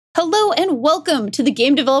Hello and welcome to the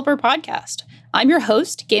Game Developer Podcast. I'm your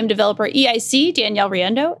host, Game Developer EIC, Danielle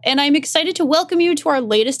Riendo, and I'm excited to welcome you to our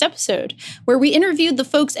latest episode, where we interviewed the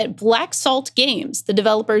folks at Black Salt Games, the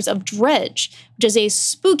developers of DREDGE, which is a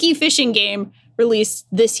spooky fishing game released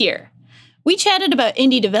this year. We chatted about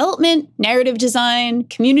indie development, narrative design,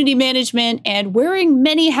 community management, and wearing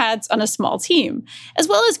many hats on a small team, as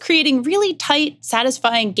well as creating really tight,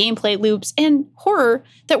 satisfying gameplay loops and horror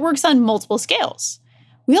that works on multiple scales.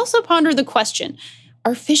 We also ponder the question,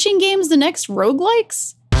 are fishing games the next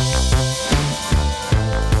roguelikes?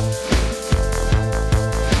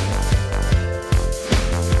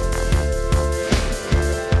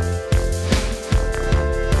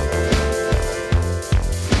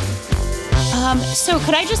 So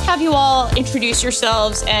could I just have you all introduce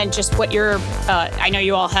yourselves and just what your, I know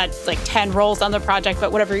you all had like 10 roles on the project,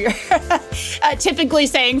 but whatever you're typically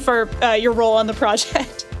saying for your role on the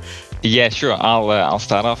project. Yeah, sure. I'll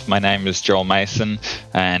start off. My name is Joel Mason,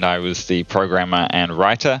 and I was the programmer and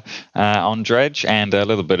writer on Dredge, and a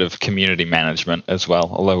little bit of community management as well,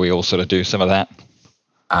 although we all sort of do some of that.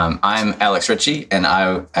 I'm Alex Ritchie, and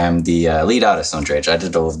I am the lead artist on Dredge. I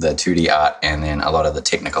did all of the 2D art and then a lot of the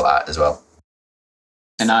technical art as well.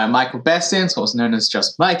 And I'm Michael Bastian, also known as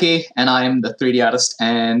just Mikey, and I am the 3D artist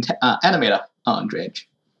and animator on Dredge.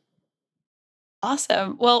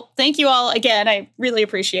 Awesome. Well, thank you all again. I really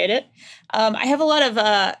appreciate it. I have a lot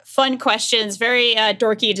of fun questions, very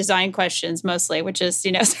dorky design questions mostly, which is,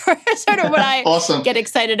 sort of what I awesome. Get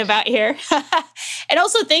excited about here. And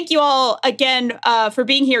also thank you all again for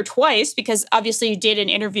being here twice, because obviously you did an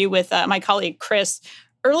interview with my colleague Chris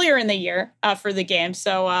earlier in the year for the game.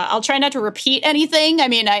 So I'll try not to repeat anything. I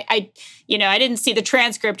mean, I didn't see the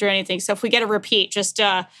transcript or anything. So if we get a repeat, just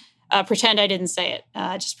pretend I didn't say it.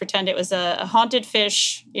 Just pretend it was a haunted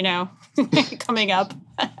fish, coming up.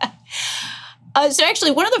 So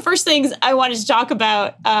actually, one of the first things I wanted to talk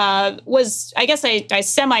about was, I guess I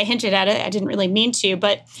semi-hinted at it. I didn't really mean to,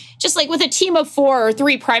 but just like with a team of 4 or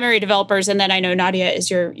 3 primary developers, and then I know Nadia is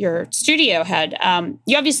your studio head,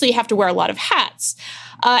 you obviously have to wear a lot of hats.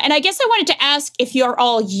 And I guess I wanted to ask if you're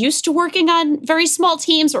all used to working on very small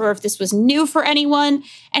teams, or if this was new for anyone,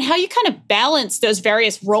 and how you kind of balance those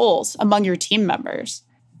various roles among your team members.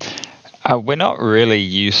 We're not really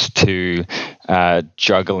used to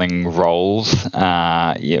juggling roles.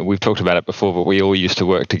 We've talked about it before, but we all used to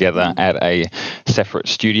work together at a separate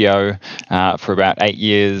studio for about 8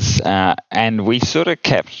 years, and we sort of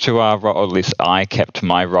kept to our role, or at least I kept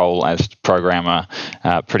my role as programmer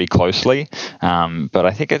pretty closely. But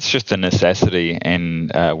I think it's just a necessity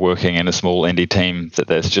in working in a small indie team that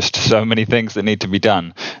there's just so many things that need to be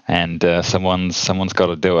done, and someone's got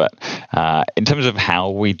to do it. In terms of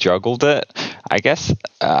how we juggled it, I guess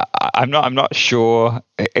I'm not sure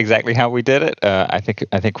exactly how we did it. I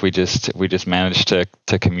think we just managed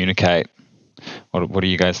to communicate. What do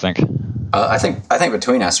you guys think? I think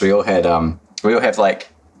between us we all have like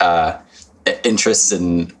interests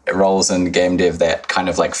and roles in game dev that kind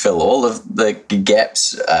of like fill all of the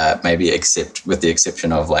gaps, maybe except with the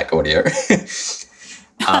exception of like audio.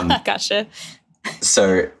 Gotcha.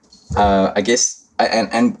 So I guess.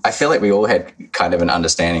 And I feel like we all had kind of an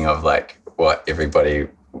understanding of like what everybody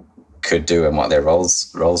could do and what their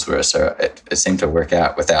roles were. So it seemed to work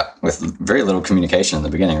out with very little communication in the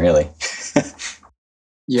beginning, really.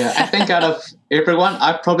 Yeah, I think out of everyone,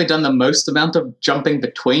 I've probably done the most amount of jumping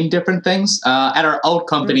between different things. At our old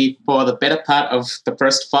company, for the better part of the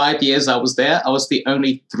first 5 years I was there, I was the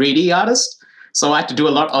only 3D artist. So I had to do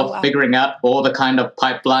a lot of figuring out all the kind of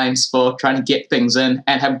pipelines for trying to get things in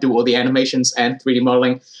and have to do all the animations and 3D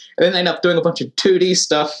modeling. And then I ended up doing a bunch of 2D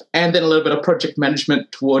stuff and then a little bit of project management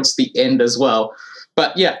towards the end as well.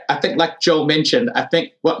 But yeah, I think like Joel mentioned, I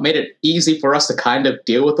think what made it easy for us to kind of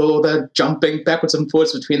deal with all the jumping backwards and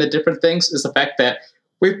forwards between the different things is the fact that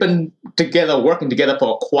we've been working together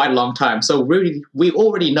for quite a long time. So really, we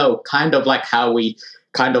already know kind of like how we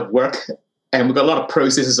kind of work. And we've got a lot of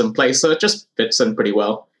processes in place, so it just fits in pretty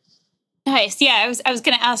well. Nice. Yeah, I was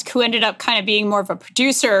going to ask who ended up kind of being more of a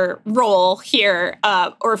producer role here,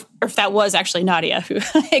 or if that was actually Nadia who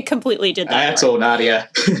completely did that. That's all Nadia.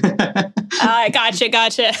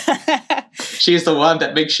 Gotcha. She's the one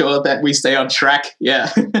that makes sure that we stay on track.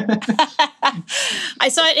 Yeah. I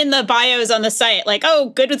saw it in the bios on the site, like, oh,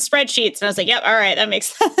 good with spreadsheets, and I was like, yep, all right, that makes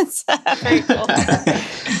sense. Very cool.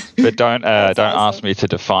 But don't ask me to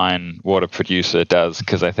define what a producer does,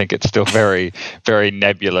 because I think it's still very, very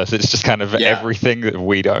nebulous. It's just kind of everything that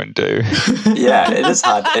we don't do. Yeah, it is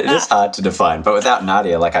hard. It is hard to define. But without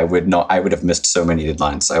Nadia, like I would have missed so many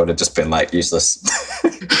deadlines. I would have just been like useless.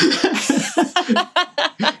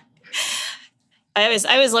 I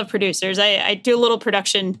always love producers. I do a little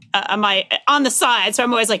production on the side, so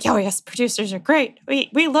I'm always like, oh yes, producers are great.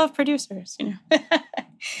 We love producers,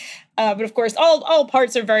 But of course, all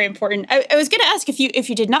parts are very important. I was going to ask if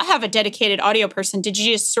you did not have a dedicated audio person, did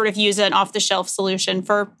you just sort of use an off the shelf solution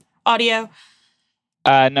for audio?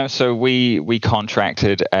 No, so we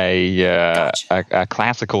contracted a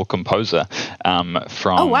classical composer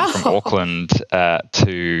from Auckland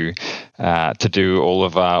to do all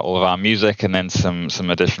of our music, and then some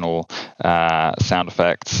additional sound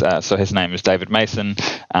effects. So his name is David Mason,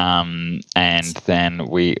 and then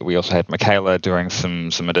we also had Michaela doing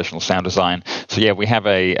some additional sound design. So yeah, we have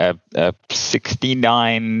a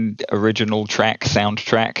 69 original track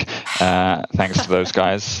soundtrack thanks to those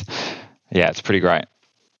guys. Yeah, it's pretty great.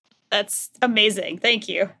 That's amazing. Thank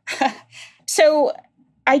you. So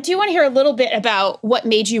I do want to hear a little bit about what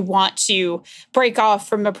made you want to break off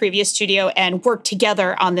from a previous studio and work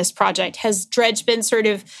together on this project. Has Dredge been sort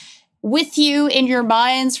of with you in your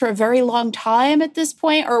minds for a very long time at this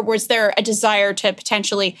point? Or was there a desire to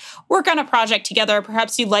potentially work on a project together?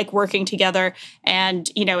 Perhaps you like working together and,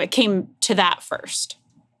 it came to that first.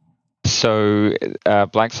 So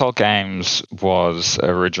Black Salt Games was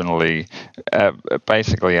originally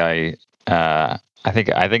basically I think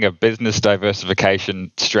a business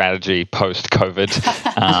diversification strategy post-COVID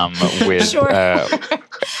with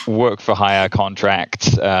work for hire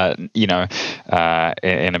contracts, in a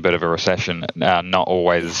bit of a recession, not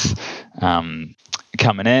always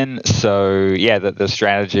coming in. So yeah, the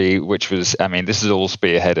strategy, which was, this is all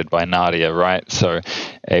spearheaded by Nadia, right? So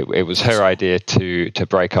it was her idea to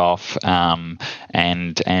break off, and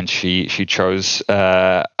she chose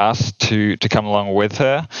us to come along with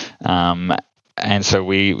her, and so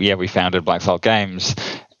we founded Black Salt Games.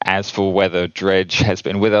 As for whether Dredge has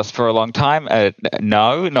been with us for a long time,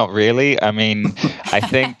 no, not really. I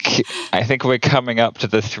think we're coming up to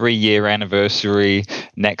the 3-year anniversary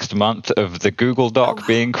next month of the Google Doc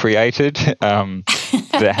being created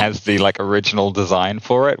that has the original design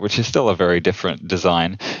for it, which is still a very different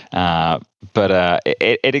design. But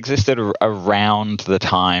it existed around the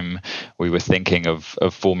time we were thinking of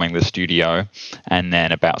forming the studio. And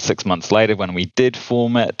then about 6 months later, when we did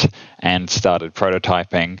form it and started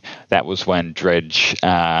prototyping, that was when Dredge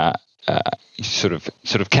sort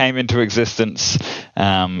of came into existence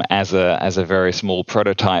as a very small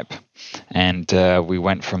prototype, and we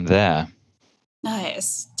went from there.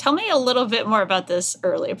 Nice. Tell me a little bit more about this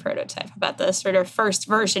early prototype, about the sort of first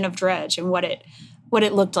version of Dredge and what it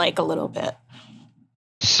looked like a little bit.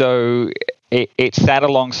 So it sat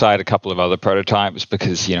alongside a couple of other prototypes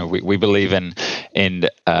because we believe in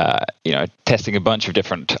testing a bunch of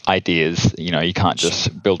different ideas. You can't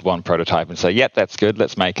just build one prototype and say, yep, that's good,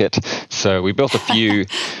 let's make it. So we built a few.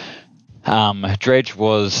 Dredge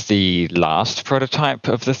was the last prototype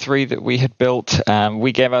of the 3 that we had built.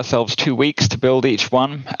 We gave ourselves 2 weeks to build each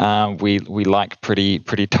one. We like pretty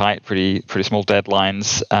tight, pretty small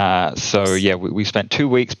deadlines. So yeah, we spent 2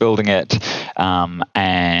 weeks building it,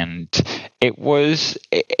 and it was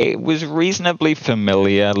reasonably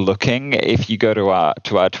familiar looking. If you go to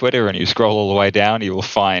our Twitter and you scroll all the way down, you will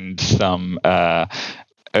find some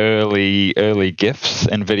early GIFs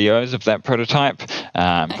and videos of that prototype,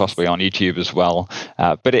 possibly on YouTube as well.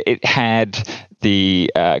 But it had the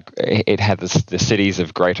cities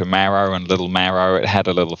of Greater Marrow and Little Marrow. It had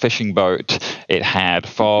a little fishing boat. It had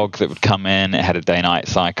fog that would come in. It had a day-night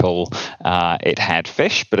cycle. It had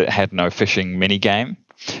fish, but it had no fishing minigame.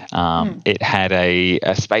 It had a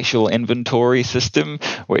spatial inventory system,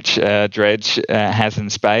 which Dredge has in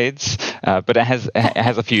spades, but it has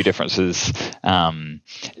a few differences.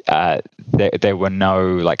 There were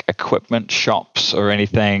no equipment shops or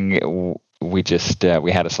anything. We just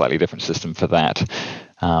we had a slightly different system for that.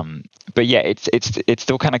 But yeah, it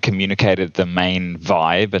still kind of communicated the main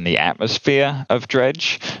vibe and the atmosphere of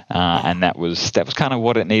Dredge, and that was kind of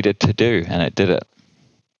what it needed to do, and it did it.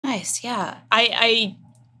 Nice, yeah. I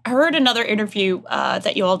heard another interview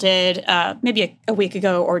that you all did maybe a week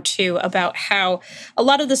ago or 2 about how a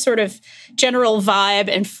lot of the sort of general vibe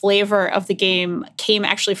and flavor of the game came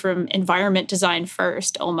actually from environment design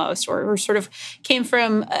first almost, or sort of came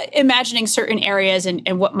from imagining certain areas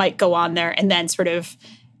and what might go on there, and then sort of,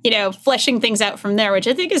 fleshing things out from there, which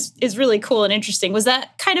I think is really cool and interesting. Was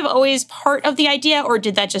that kind of always part of the idea, or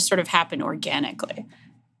did that just sort of happen organically?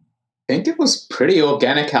 I think it was pretty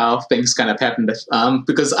organic how things kind of happened,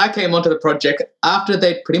 because I came onto the project after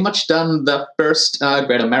they'd pretty much done the first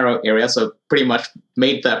Greater Marrow area, so pretty much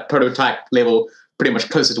made the prototype level pretty much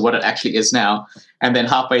closer to what it actually is now, and then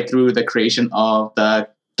halfway through the creation of the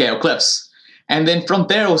Gale Cliffs. And then from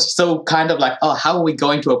there, it was so kind of like, oh, how are we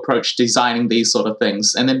going to approach designing these sort of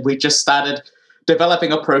things? And then we just started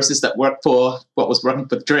developing a process that worked for what was working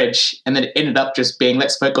for Dredge. And then it ended up just being,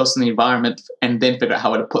 let's focus on the environment and then figure out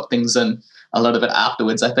how to put things in a lot of it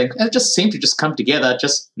afterwards, I think. And it just seemed to just come together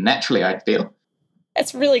just naturally, I feel.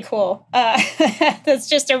 That's really cool. That's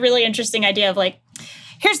just a really interesting idea of like,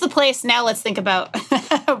 here's the place. Now let's think about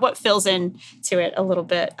what fills in to it a little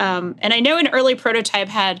bit. And I know an early prototype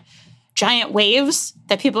had giant waves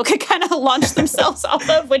that people could kind of launch themselves off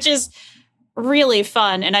of, which is really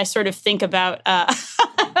fun. And I sort of think about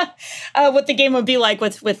what the game would be like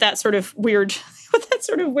with that sort of weird, with that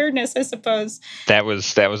sort of weirdness, I suppose. That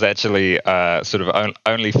was actually sort of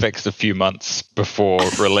only fixed a few months before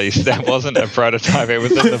release. That wasn't a prototype; it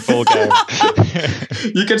was in the full game.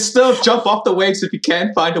 You can still jump off the waves if you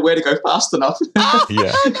can find a way to go fast enough.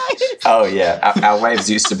 Yeah. Oh yeah, our waves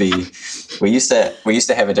used to be. We used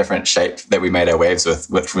to have a different shape that we made our waves with,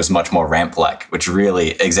 which was much more ramp-like, which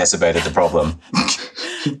really exacerbated the problem.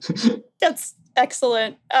 That's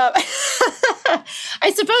excellent.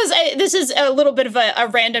 I suppose this is a little bit of a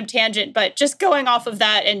random tangent, but just going off of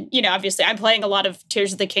that, and obviously I'm playing a lot of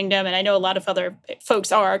Tears of the Kingdom, and I know a lot of other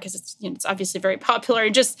folks are because it's obviously very popular.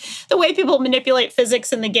 And just the way people manipulate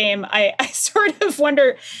physics in the game, I sort of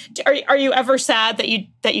wonder: are you ever sad that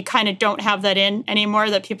you kind of don't have that in anymore?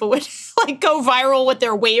 That people would like go viral with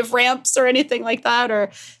their wave ramps or anything like that,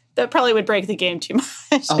 or that probably would break the game too much.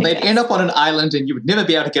 Oh, they'd end up on an island and you would never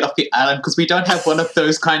be able to get off the island because we don't have one of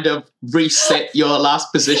those kind of reset your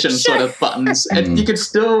last position sort of buttons. And you could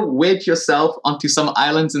still wedge yourself onto some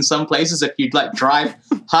islands in some places if you'd like drive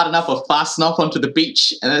hard enough or fast enough onto the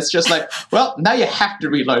beach. And it's just like, well, now you have to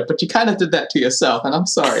reload, but you kind of did that to yourself. And I'm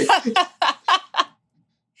sorry.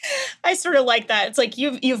 I sort of like that. It's like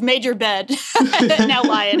you've made your bed. Now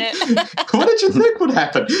lie in it. What did you think would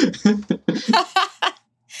happen?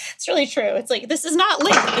 It's really true. It's like, this is not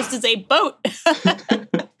Link. This is a boat.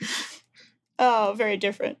 Oh, very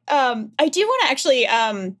different. I do want to actually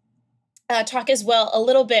talk as well a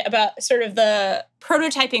little bit about sort of the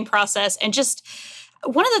prototyping process. And just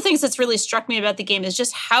one of the things that's really struck me about the game is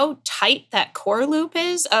just how tight that core loop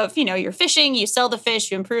is of, you're fishing, you sell the fish,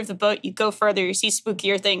 you improve the boat, you go further, you see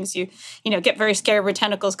spookier things, you get very scared when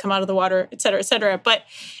tentacles come out of the water, et cetera, et cetera. But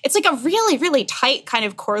it's like a really, really tight kind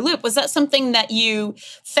of core loop. Was that something that you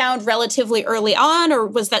found relatively early on, or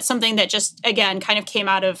was that something that just, again, kind of came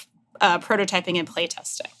out of prototyping and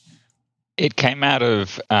playtesting? It came out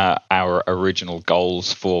of our original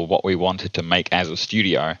goals for what we wanted to make as a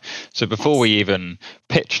studio. So before we even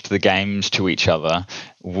pitched the games to each other,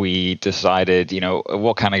 we decided,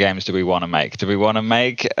 what kind of games do we want to make? Do we want to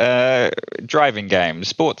make driving games,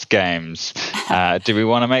 sports games? Do we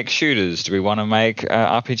want to make shooters? Do we want to make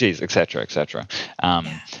RPGs, et cetera, et cetera?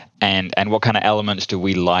 And what kind of elements do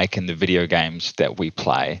we like in the video games that we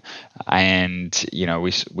play? And,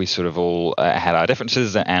 we sort of all had our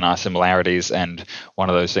differences and our similarities. And one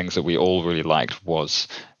of those things that we all really liked was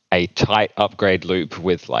a tight upgrade loop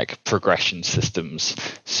with like progression systems.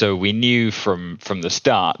 So we knew from the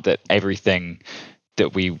start that everything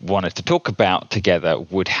that we wanted to talk about together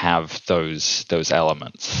would have those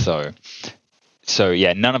elements. So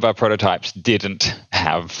yeah, none of our prototypes didn't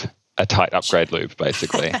have a tight upgrade loop,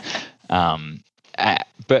 basically.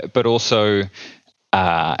 But also,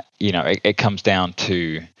 it comes down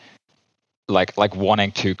to like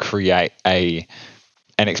wanting to create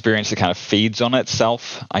an experience that kind of feeds on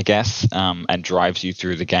itself, I guess, and drives you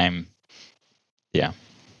through the game. Yeah.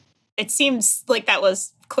 It seems like that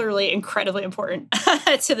was clearly incredibly important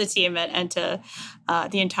to the team and to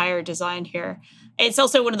the entire design here. It's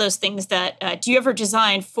also one of those things that, do you ever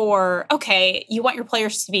design for, okay, you want your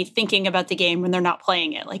players to be thinking about the game when they're not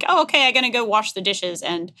playing it? Like, oh, okay, I'm going to go wash the dishes.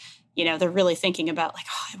 And, they're really thinking about like,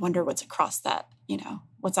 oh, I wonder what's across that,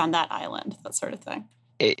 what's on that island, that sort of thing.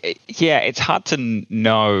 It's hard to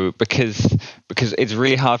know because it's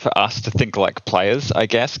really hard for us to think like players, I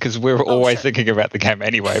guess, because we're always thinking about the game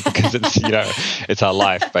anyway, because it's, it's our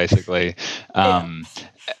life, basically.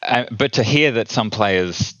 But to hear that some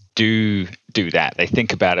players do that, they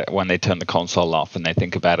think about it when they turn the console off, and they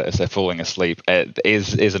think about it as they're falling asleep, it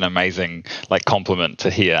is an amazing compliment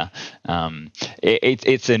to hear.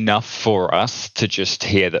 It's enough for us to just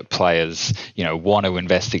hear that players want to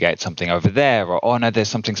investigate something over there, or oh no, there's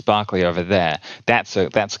something sparkly over there. That's a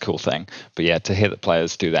cool thing. But yeah, to hear that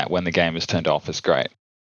players do that when the game is turned off is great.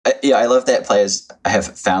 I love that players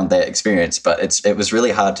have found that experience, but it was really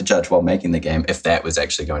hard to judge while making the game if that was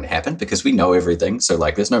actually going to happen, because we know everything. So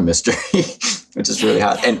like there's no mystery, which is really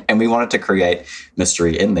hard. And we wanted to create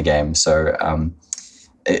mystery in the game. So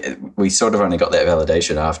we sort of only got that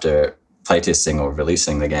validation after playtesting or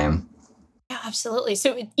releasing the game. Yeah, absolutely.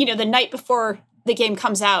 So, the night before the game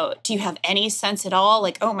comes out, do you have any sense at all?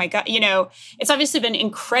 Like, oh my God, it's obviously been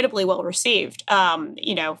incredibly well received.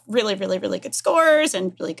 Really, really, really good scores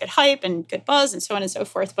and really good hype and good buzz and so on and so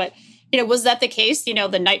forth. But, was that the case,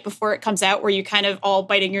 the night before it comes out, were you kind of all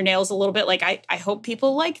biting your nails a little bit? Like, I hope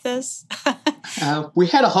people like this. We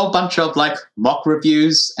had a whole bunch of mock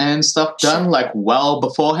reviews and stuff done well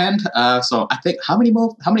beforehand. So I think how many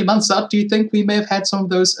months out do you think we may have had some of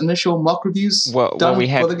those initial mock reviews? Well, we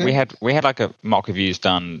had a mock reviews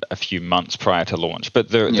done a few months prior to launch, but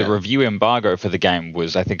the review embargo for the game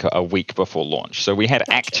was, I think, a week before launch. So we had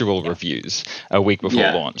actual reviews a week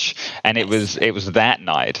before launch, and it was that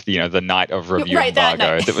night, the night of review embargo.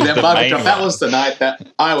 That was the embargo drop. That was the night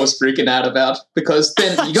that I was freaking out about, because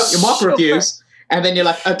then you got your mock reviews. And then you're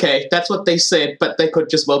like, okay, that's what they said, but they could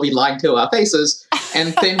just well be lying to our faces.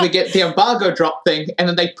 And then we get the embargo drop thing, and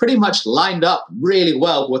then they pretty much lined up really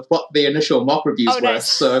well with what the initial mock reviews were. Nice.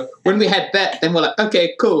 So when we had that, then we're like,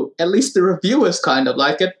 okay, cool. At least the reviewers kind of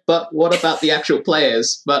like it, but what about the actual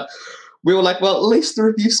players? But we were like, well, at least the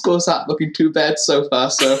review scores aren't looking too bad so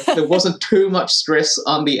far. So there wasn't too much stress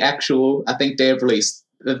on the actual, I think, day of release.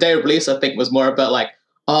 The day of release, I think, was more about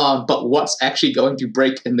but what's actually going to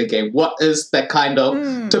break in the game? What is that kind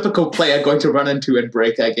of typical player going to run into and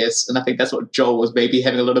break, I guess? And I think that's what Joel was maybe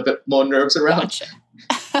having a little bit more nerves around. Gotcha.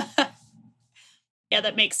 Yeah,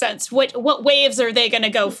 that makes sense. What waves are they going to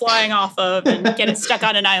go flying off of and get it stuck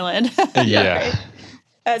on an island? Yeah.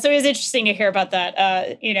 Right? So it was interesting to hear about that.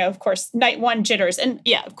 Of course, night one jitters. And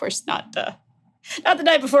yeah, of course, not the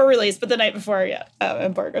night before release, but the night before,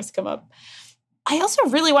 embargoes come up. I also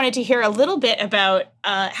really wanted to hear a little bit about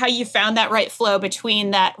how you found that right flow between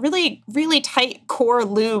that really, really tight core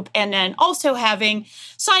loop and then also having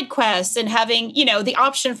side quests and having, the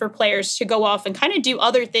option for players to go off and kind of do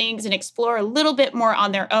other things and explore a little bit more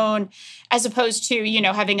on their own, as opposed to,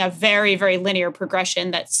 having a very, very linear progression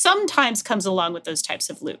that sometimes comes along with those types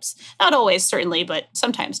of loops. Not always, certainly, but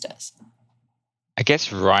sometimes does. I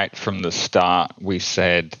guess right from the start, we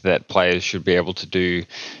said that players should be able to do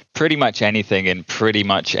pretty much anything in pretty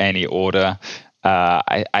much any order.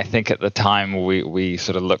 I think at the time we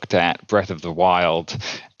sort of looked at Breath of the Wild,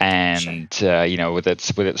 and with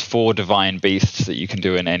its 4 divine beasts that you can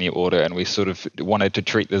do in any order, and we sort of wanted to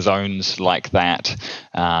treat the zones like that.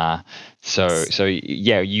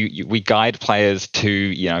 We guide players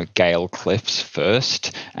to Gale Cliffs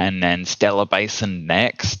first, and then Stellar Basin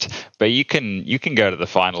next. But you can go to the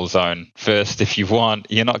final zone first if you want.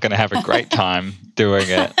 You're not going to have a great time doing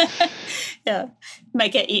it. Yeah,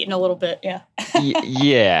 might get eaten a little bit. Yeah.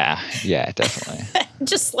 Yeah, definitely.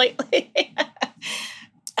 Just slightly.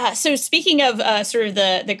 So speaking of sort of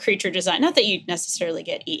the creature design, not that you necessarily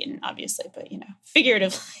get eaten, obviously, but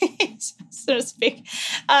figuratively, so to speak.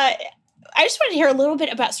 I just wanted to hear a little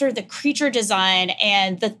bit about sort of the creature design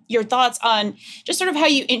and your thoughts on just sort of how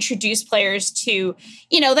you introduce players to,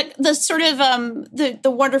 the sort of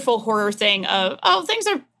the wonderful horror thing of, things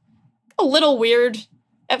are a little weird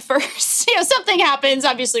at first. Something happens,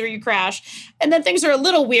 obviously, where you crash, and then things are a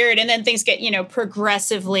little weird, and then things get,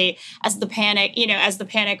 progressively as the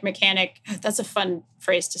panic mechanic. That's a fun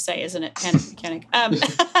phrase to say, isn't it? Panic mechanic.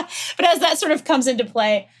 But as that sort of comes into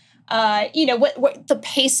play, what the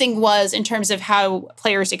pacing was in terms of how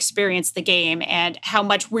players experience the game and how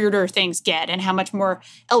much weirder things get and how much more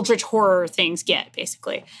eldritch horror things get,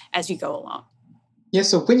 basically, as you go along. Yeah,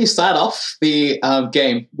 so when you start off the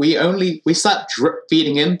game, we start drip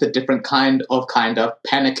feeding in the different kind of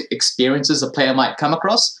panic experiences a player might come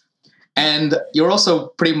across. And you're also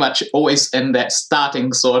pretty much always in that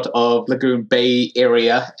starting sort of Lagoon Bay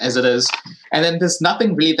area as it is. And then there's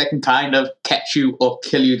nothing really that can kind of catch you or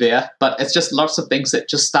kill you there, but it's just lots of things that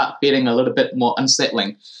just start feeling a little bit more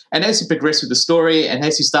unsettling. And as you progress through the story and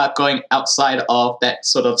as you start going outside of that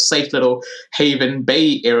sort of safe little Haven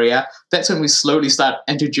Bay area, that's when we slowly start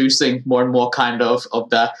introducing more and more kind of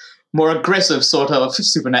the more aggressive sort of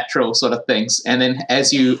supernatural sort of things. And then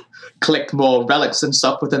as you collect more relics and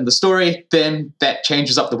stuff within the story, then that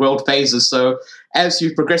changes up the world phases. So as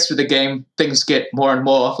you progress through the game, things get more and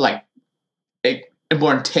more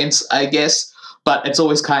more intense, I guess. But it's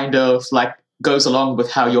always kind of goes along with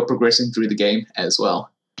how you're progressing through the game as well.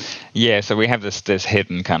 Yeah, so we have this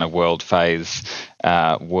hidden kind of world phase,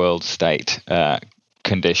 world state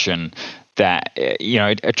condition that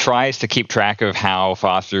it tries to keep track of how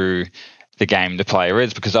far through the game the player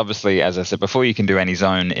is, because obviously, as I said before, you can do any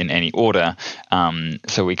zone in any order,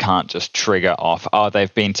 so we can't just trigger off,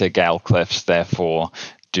 they've been to Gale Cliffs, therefore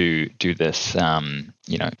do this,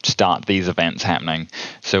 start these events happening.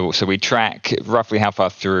 So we track roughly how far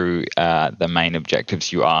through the main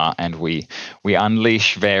objectives you are, and we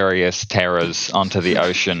unleash various terrors onto the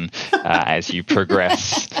ocean as you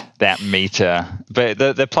progress that meter. But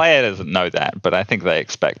the player doesn't know that, but I think they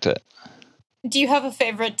expect it. Do you have a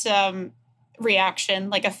favorite reaction,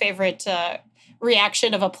 like a favorite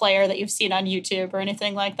reaction of a player that you've seen on YouTube or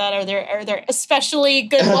anything like that? Are there especially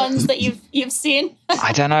good ones that you've seen?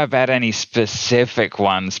 I don't know about any specific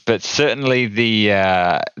ones, but certainly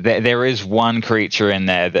there is one creature in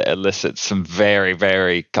there that elicits some very,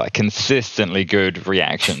 very consistently good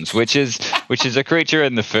reactions, which is a creature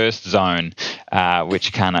in the first zone,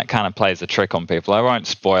 which kind of plays a trick on people. I won't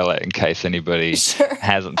spoil it in case anybody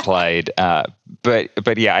hasn't played.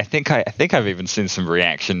 But yeah, I think I've even seen some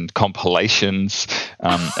reaction compilations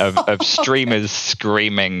of streamers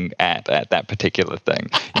screaming at that particular thing.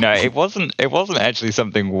 It wasn't actually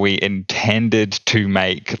something we intended to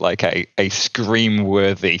make like a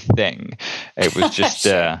scream-worthy thing. It was just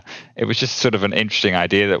it was just sort of an interesting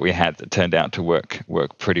idea that we had that turned out to work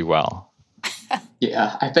pretty well.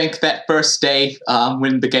 Yeah, I think that first day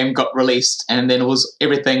when the game got released, and then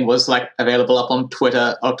everything was like available up on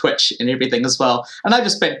Twitter or Twitch and everything as well. And I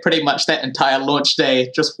just spent pretty much that entire launch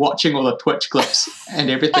day just watching all the Twitch clips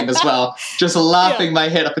and everything as well, just laughing my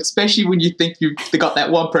head up. Especially when you think they got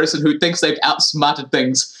that one person who thinks they've outsmarted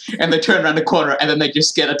things, and they turn around the corner and then they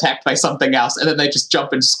just get attacked by something else, and then they just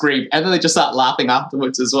jump and scream, and then they just start laughing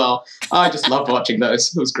afterwards as well. I just loved watching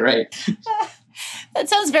those. It was great. That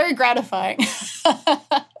sounds very gratifying.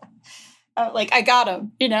 Like, I got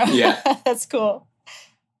him, Yeah. That's cool.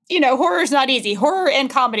 Horror's not easy. Horror and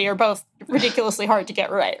comedy are both ridiculously hard to get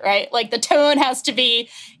right? Like, the tone has to be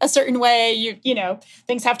a certain way.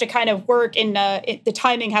 Things have to kind of work, and the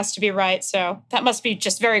timing has to be right. So that must be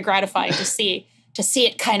just very gratifying to see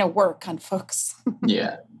it kind of work on folks.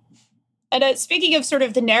 Yeah. And speaking of sort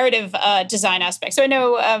of the narrative design aspect, so I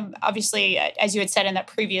know, obviously, as you had said in that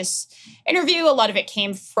previous interview, a lot of it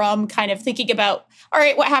came from kind of thinking about, all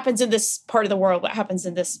right, what happens in this part of the world? What happens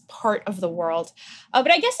in this part of the world? But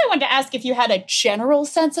I guess I wanted to ask if you had a general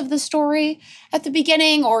sense of the story at the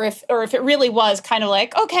beginning, or if it really was kind of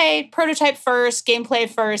like, okay, prototype first, gameplay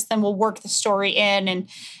first, then we'll work the story in,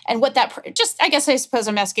 and what that I suppose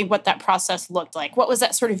I'm asking what that process looked like. What was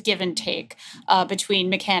that sort of give and take between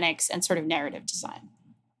mechanics and sort of narrative design?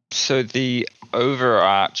 So the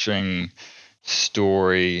overarching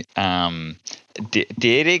story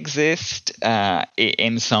did exist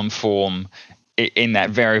in some form in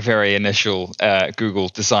that very, very initial Google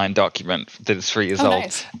design document that is 3 years old.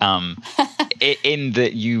 Nice. In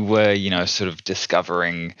that you were, sort of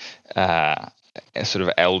discovering sort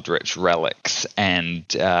of eldritch relics and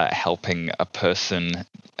helping a person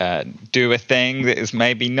do a thing that is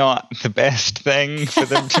maybe not the best thing for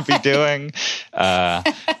them to be doing. Yeah.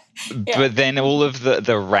 But then all of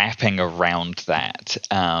the wrapping around that,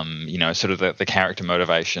 sort of the character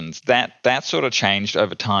motivations, that sort of changed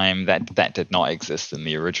over time. That did not exist in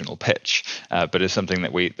the original pitch, but is something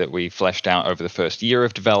that we fleshed out over the first year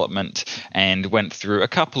of development and went through a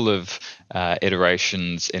couple of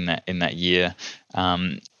iterations in that year.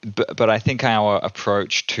 But I think our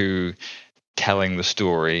approach to telling the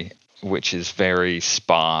story, which is very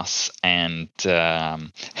sparse and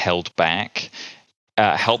held back,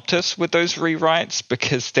 helped us with those rewrites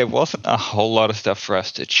because there wasn't a whole lot of stuff for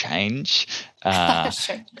us to change.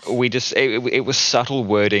 Sure. We just it was subtle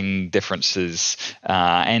wording differences,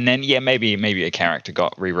 and then maybe a character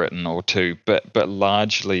got rewritten or two, but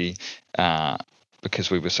largely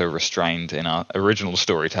because we were so restrained in our original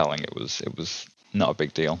storytelling, it was not a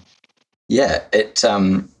big deal. Yeah,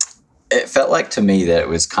 it felt like to me that it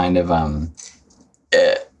was kind of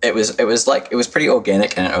it was pretty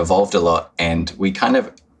organic, and it evolved a lot, and we kind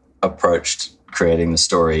of approached creating the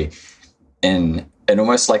story in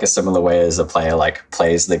almost like a similar way as a player like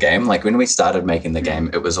plays the game. Like when we started making the game,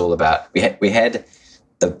 it was all about we had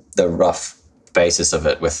the rough basis of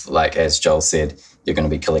it with, like, as Joel said, you're going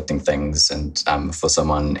to be collecting things and for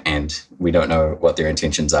someone, and we don't know what their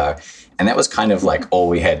intentions are. And that was kind of like all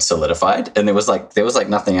we had solidified. And there was like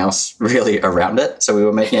nothing else really around it. So we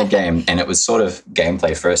were making a game, and it was sort of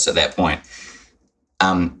gameplay first at that point.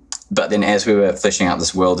 But then as we were fleshing out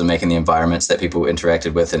this world and making the environments that people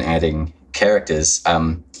interacted with and adding characters,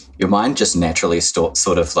 your mind just naturally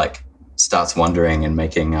sort of like starts wandering and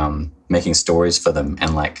making stories for them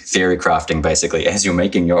and like theory crafting basically as you're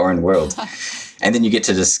making your own world. And then you get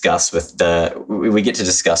to discuss we get to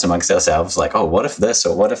discuss amongst ourselves, like, oh, what if this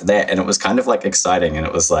or what if that? And it was kind of like exciting. And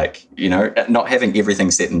it was like, not having everything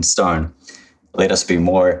set in stone let us be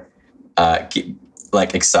more,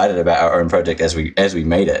 like excited about our own project as we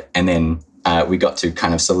made it, and then we got to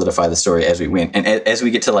kind of solidify the story as we went, and as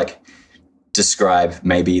we get to like describe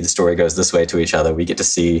maybe the story goes this way to each other, we get to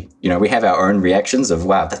see, we have our own reactions of,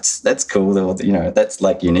 wow, that's cool, or, that's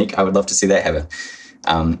like unique. I would love to see that happen.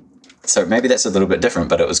 So maybe that's a little bit different,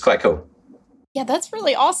 but it was quite cool. Yeah, that's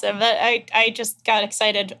really awesome. That I just got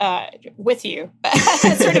excited with you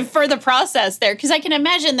sort of for the process there, because I can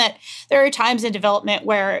imagine that there are times in development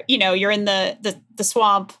where, you're in the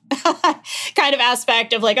swamp kind of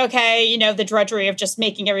aspect of like, okay, the drudgery of just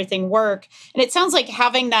making everything work. And it sounds like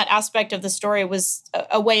having that aspect of the story was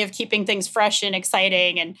a way of keeping things fresh and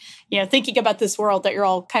exciting and, thinking about this world that you're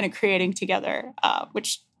all kind of creating together,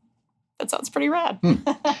 which that sounds pretty rad.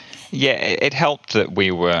 Yeah, it helped that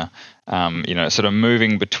we were sort of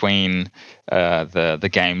moving between the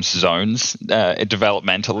game's zones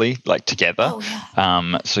developmentally, like together. Oh,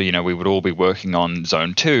 yeah. So, we would all be working on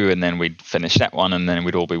zone 2, and then we'd finish that one, and then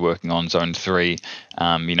we'd all be working on zone 3.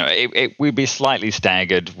 We'd be slightly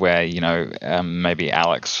staggered where, maybe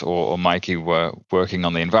Alex or Mikey were working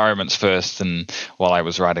on the environments first, and while I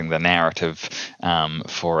was writing the narrative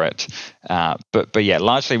for it. But yeah,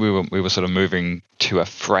 largely we were sort of moving to a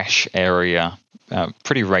fresh area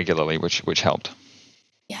pretty regularly, which helped.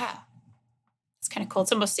 Yeah, it's kind of cool.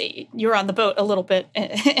 It's almost you're on the boat a little bit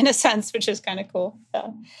in a sense, which is kind of cool.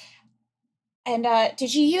 Yeah. And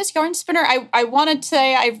did you use Yarn Spinner? I wanted to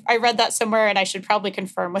say I read that somewhere, and I should probably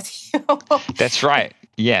confirm with you. That's right.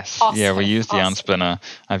 Yes. Awesome. Yeah, we used Yarn Spinner.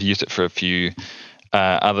 I've used it for a few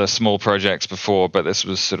other small projects before, but this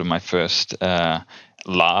was sort of my first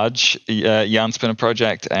large Yarn Spinner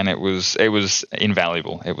project, and it was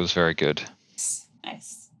invaluable. It was very good.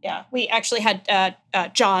 Nice. Yeah, we actually had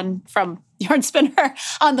John from Yarn Spinner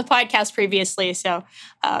on the podcast previously, so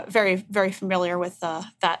very, very familiar with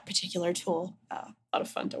that particular tool. A lot of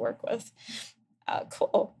fun to work with.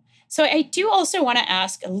 Cool. So I do also want to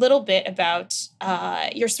ask a little bit about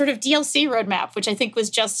your sort of DLC roadmap, which I think was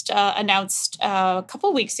just announced a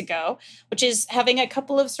couple weeks ago, which is having a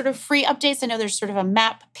couple of sort of free updates. I know there's sort of a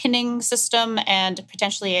map pinning system and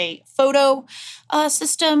potentially a photo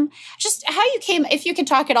system. Just how you came, if you can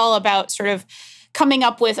talk at all about sort of coming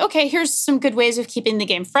up with, okay, here's some good ways of keeping the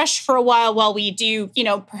game fresh for a while we do,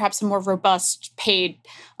 perhaps a more robust paid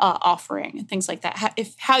offering and things like that.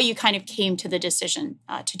 How you kind of came to the decision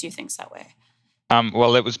to do things that way.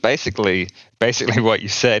 Well, it was basically what you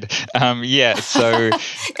said. Yeah. So,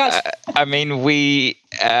 I mean,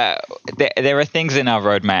 there are things in our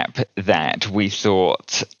roadmap that we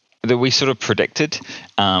thought that we sort of predicted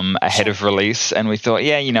ahead of release, and we thought,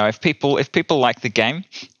 if people like the game,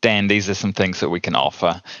 then these are some things that we can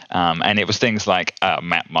offer. And it was things like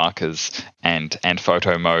map markers and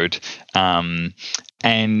photo mode, and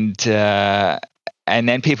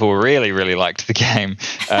then people really, really liked the game.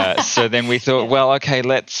 So then we thought, well, okay,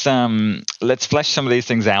 let's flesh some of these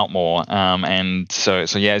things out more. And so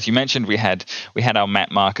yeah, as you mentioned, we had our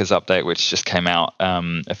map markers update, which just came out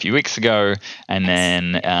a few weeks ago, and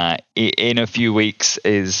then in a few weeks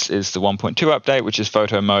is the 1.2 update, which is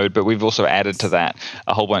photo mode. But we've also added to that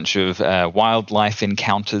a whole bunch of wildlife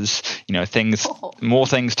encounters. More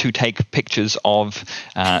things to take pictures of.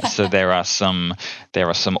 So there are some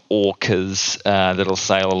orcas that'll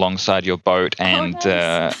sail alongside your boat, and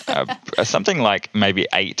something like maybe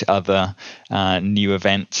 8 other new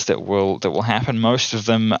events that will happen. Most of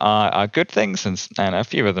them are good things, and a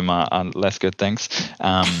few of them are less good things.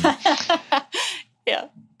 Yeah.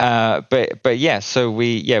 But yeah, so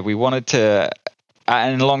we wanted to,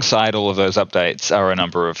 and alongside all of those updates are a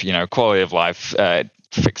number of quality of life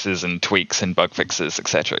fixes and tweaks and bug fixes,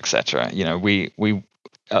 etc., etc. We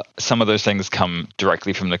some of those things come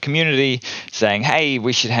directly from the community saying, hey,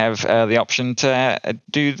 we should have the option to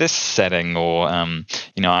do this setting, or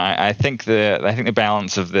I think the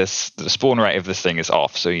balance of this, the spawn rate of this thing is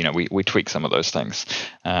off, so we tweak some of those things.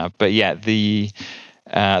 But yeah,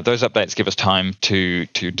 those updates give us time to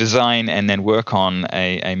design and then work on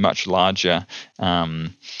a much larger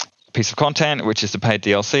piece of content, which is the paid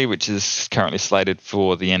DLC, which is currently slated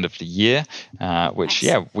for the end of the year. Which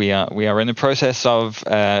nice. we are in the process of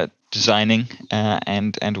designing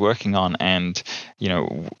and working on. And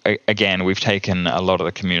again, we've taken a lot of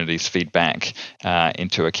the community's feedback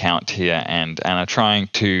into account here, and are trying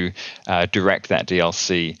to direct that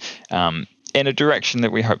DLC in a direction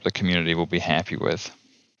that we hope the community will be happy with.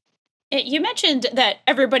 You mentioned that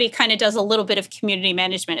everybody kind of does a little bit of community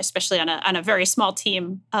management, especially on a very small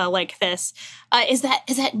team like this. Is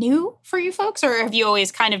that new for you folks, or have you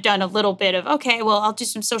always kind of done a little bit of, okay, well, I'll do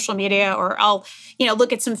some social media, or I'll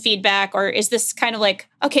look at some feedback, or is this kind of like,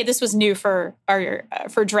 okay, this was new for our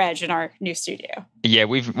for Dredge in our new studio? Yeah,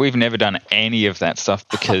 we've never done any of that stuff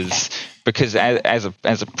because as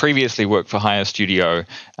a previously worked for hire studio,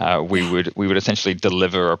 we would essentially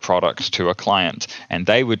deliver a product to a client, and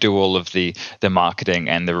they would do all of the marketing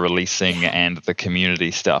and the releasing and the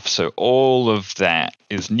community stuff. So all of that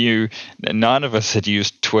is new. None of us had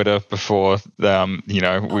used Twitter before.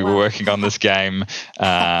 We were working on this game.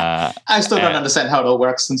 I still don't understand how it all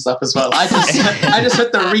works and stuff as well. I just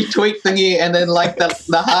hit the retweet thingy and then like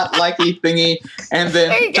the heart likey thingy, and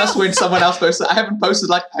then just when someone else posted, I haven't posted,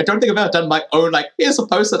 like, I don't think I've ever done my own, like, here's a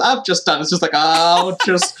post that I've just done. It's just like, I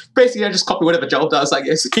just copy whatever Joel does, I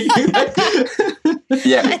guess.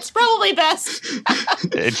 Yeah, it's probably best.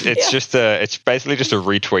 It's basically just a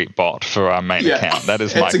retweet bot for our main account. That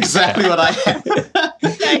is That's exactly what I am.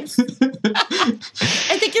 Nice.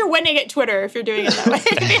 I think you're winning at Twitter if you're doing it that way,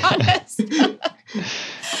 to be honest.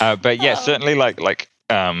 But yeah, certainly like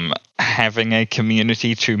having a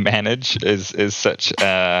community to manage is such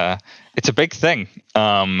it's a big thing.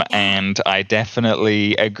 And I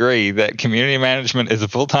definitely agree that community management is a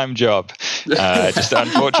full-time job. Just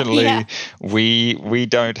unfortunately, we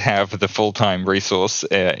don't have the full-time resource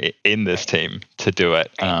in this team to do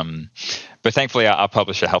it. But thankfully, our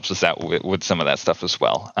publisher helps us out with some of that stuff as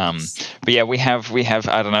well. But yeah, we have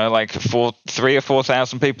I don't know, like 3,000 or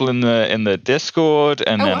 4,000 people in the Discord,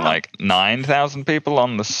 and then like 9,000 people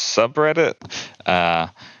on the subreddit,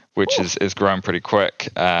 which is growing pretty quick.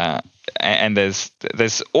 And there's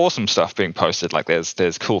awesome stuff being posted. Like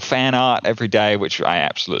there's cool fan art every day, which I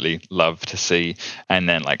absolutely love to see. And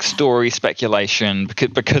then like story speculation,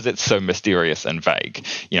 because it's so mysterious and vague.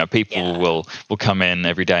 People will come in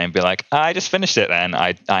every day and be like, I just finished it and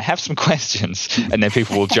I have some questions, and then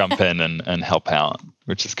people will jump in and help out,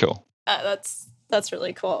 which is cool. That's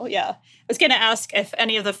really cool. Yeah. I was going to ask if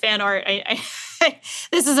any of the fan art,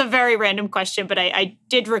 this is a very random question, but I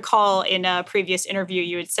did recall in a previous interview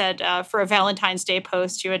you had said for a Valentine's Day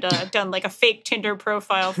post you had done like a fake Tinder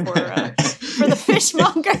profile for the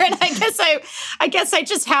fishmonger, and I guess I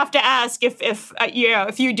just have to ask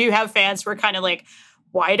if you do have fans who are kind of like,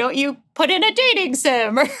 why don't you put in a dating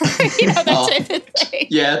sim, or that type of thing?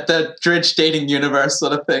 Yeah, the Dredge dating universe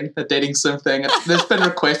sort of thing, the dating sim thing. There's been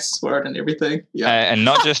requests for it and everything. Yeah, and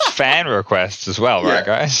not just fan requests as well, right,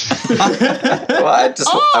 guys? Well, I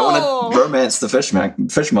want to romance the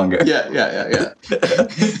fishmonger. Yeah.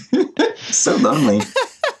 So lonely.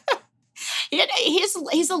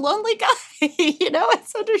 He's a lonely guy.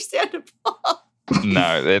 It's understandable.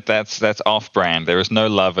 No, that's off-brand. There is no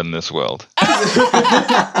love in this world.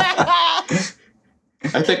 I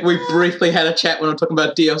think we briefly had a chat when we were talking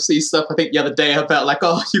about DLC stuff, I think the other day, about like,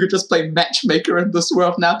 you could just play matchmaker in this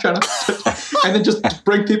world now, trying to and then just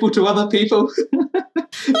bring people to other people.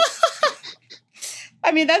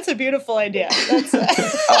 I mean, that's a beautiful idea.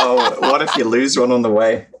 What if you lose one on the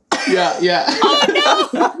way? Yeah. Oh, no!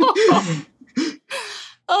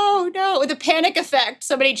 Oh no, with a panic effect.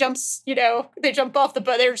 Somebody jumps, they jump off the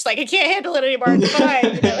boat. They're just like, I can't handle it anymore.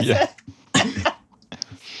 Bye.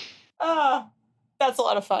 Oh, that's a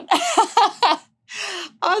lot of fun.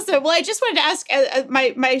 Awesome. Well, I just wanted to ask,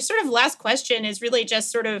 my sort of last question is really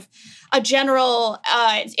just sort of a general,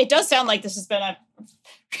 it does sound like this has been a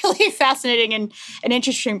really fascinating and an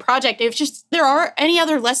interesting project. If just there are any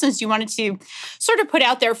other lessons you wanted to sort of put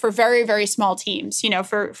out there for very, very small teams,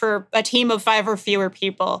 for a team of 5 or fewer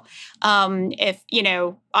people, if,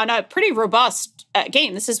 on a pretty robust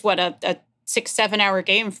game, this is what a 6-7 hour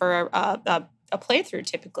game for a playthrough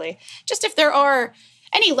typically, just if there are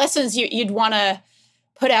any lessons you'd want to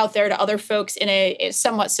put out there to other folks in a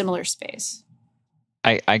somewhat similar space.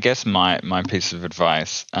 I guess my piece of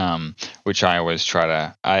advice, which I always try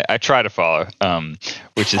to follow,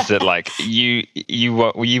 which is that like you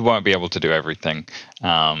won't be able to do everything,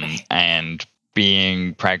 and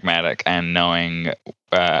being pragmatic and knowing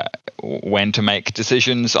when to make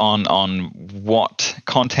decisions on what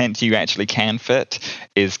content you actually can fit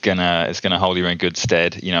is gonna hold you in good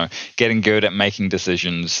stead. Getting good at making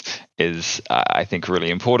decisions is, I think, really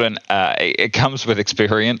important. It comes with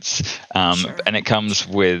experience, Sure. and it comes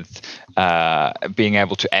with being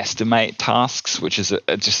able to estimate tasks, which is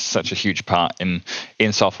just such a huge part in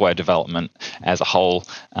software development as a whole.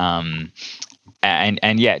 And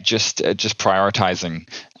yeah, just prioritizing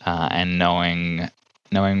and knowing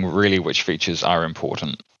really which features are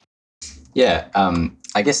important. Yeah,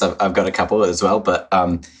 I guess I've got a couple as well, but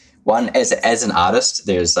one, as an artist,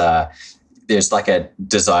 there's like a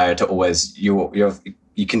desire to always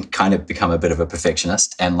you can kind of become a bit of a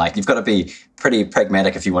perfectionist, and like you've got to be pretty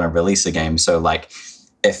pragmatic if you want to release a game. So like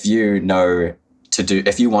if you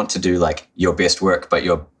want to do like your best work, but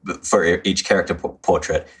for each character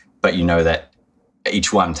portrait, but you know that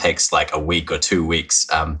each one takes like a week or 2 weeks,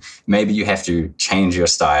 maybe you have to change your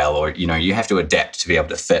style, or you have to adapt to be able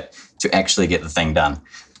to actually get the thing done.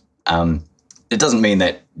 It doesn't mean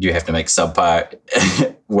that you have to make subpar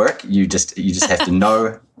work. You just have to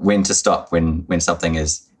know when to stop, when something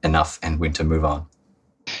is enough, and when to move on.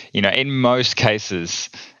 In most cases,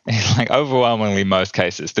 like overwhelmingly most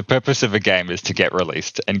cases, the purpose of a game is to get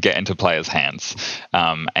released and get into players' hands.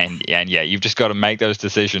 And yeah, you've just got to make those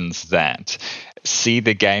decisions that see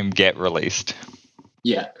the game get released.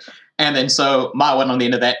 Yeah. And then so my one on the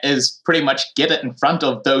end of that is pretty much get it in front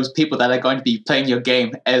of those people that are going to be playing your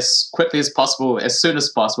game as quickly as possible, as soon as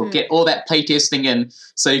possible. Get all that playtesting in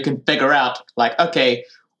so you can figure out, like, okay,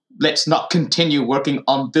 let's not continue working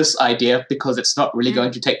on this idea because it's not really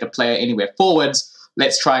going to take the player anywhere forwards.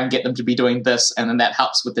 Let's try and get them to be doing this. And then that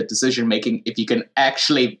helps with the decision making if you can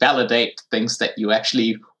actually validate things that you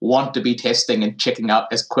actually want to be testing and checking out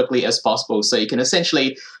as quickly as possible. So you can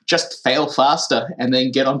essentially just fail faster and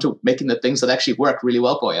then get on to making the things that actually work really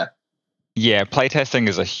well for you. Yeah, playtesting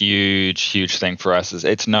is a huge, huge thing for us.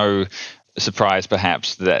 It's no surprise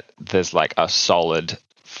perhaps that there's like a solid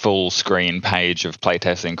full screen page of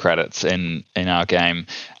playtesting credits in our game.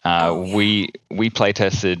 We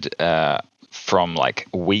playtested from like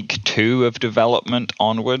week 2 of development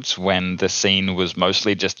onwards, when the scene was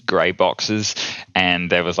mostly just gray boxes and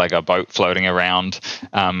there was like a boat floating around.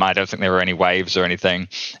 I don't think there were any waves or anything.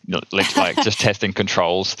 Like just testing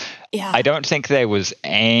controls. Yeah. I don't think there was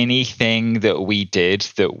anything that we did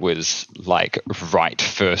that was like right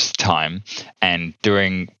first time. And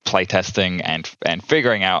during playtesting and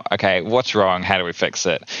figuring out, okay, what's wrong? How do we fix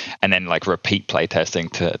it? And then like repeat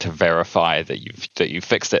playtesting to verify that you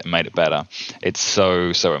fixed it and made it better. It's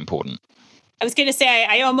so important. I was going to say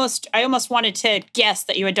I almost wanted to guess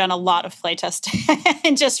that you had done a lot of playtesting,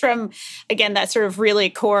 and just from again that sort of really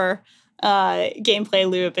core gameplay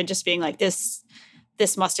loop, and just being like this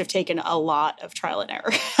must have taken a lot of trial and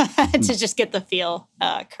error to just get the feel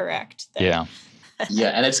correct there. Yeah. Yeah,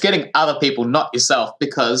 and it's getting other people, not yourself,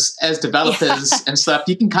 because as developers and stuff,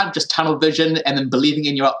 you can kind of just tunnel vision and then believing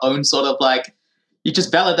in your own sort of like, you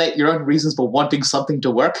just validate your own reasons for wanting something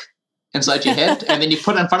to work inside your head, and then you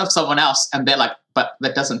put it in front of someone else and they're like, but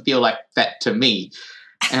that doesn't feel like that to me.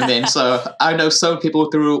 And then so I know some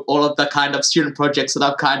people through all of the kind of student projects that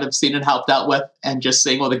I've kind of seen and helped out with, and just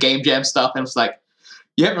seeing all the game jam stuff, and it's like,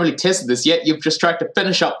 you haven't really tested this yet. You've just tried to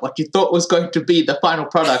finish up what you thought was going to be the final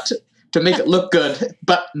product to make it look good,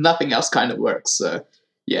 but nothing else kind of works. So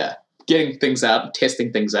yeah, getting things out and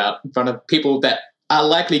testing things out in front of people that are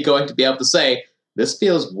likely going to be able to say, this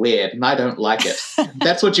feels weird and I don't like it.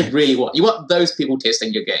 That's what you really want. You want those people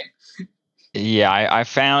testing your game. Yeah, I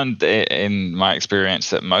found in my experience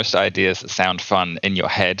that most ideas that sound fun in your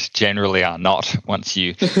head generally are not once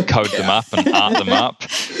you code them up and art them up.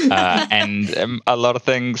 And a lot of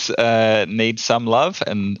things need some love,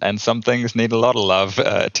 and some things need a lot of love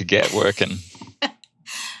to get working.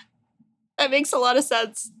 That makes a lot of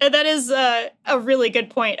sense. And that is a really good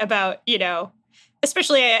point about,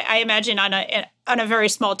 especially I imagine on a very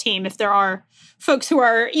small team, if there are folks who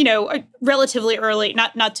are, relatively early,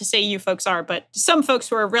 not to say you folks are, but some folks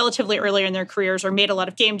who are relatively early in their careers or made a lot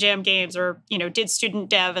of game jam games or, did student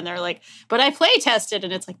dev, and they're like, but I play tested.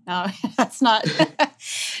 And it's like, no, that's not,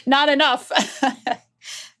 not enough.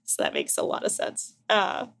 So that makes a lot of sense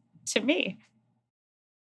to me.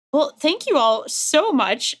 Well, thank you all so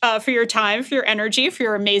much for your time, for your energy, for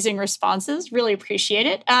your amazing responses. Really appreciate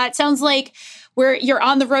it. It sounds like you're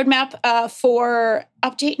on the roadmap for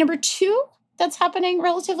update number 2. That's happening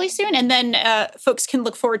relatively soon. And then folks can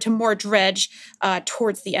look forward to more Dredge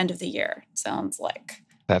towards the end of the year, sounds like.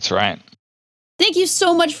 That's right. Thank you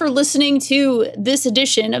so much for listening to this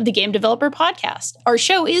edition of the Game Developer Podcast. Our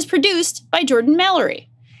show is produced by Jordan Mallory.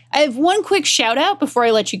 I have one quick shout out before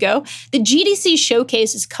I let you go. The GDC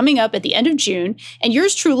Showcase is coming up at the end of June, and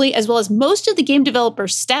yours truly, as well as most of the Game Developer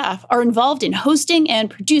staff, are involved in hosting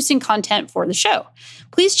and producing content for the show.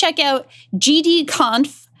 Please check out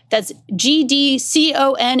GDConf, that's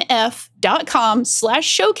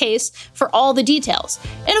GDConf.com/showcase for all the details.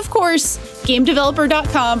 And of course,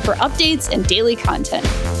 GameDeveloper.com for updates and daily content.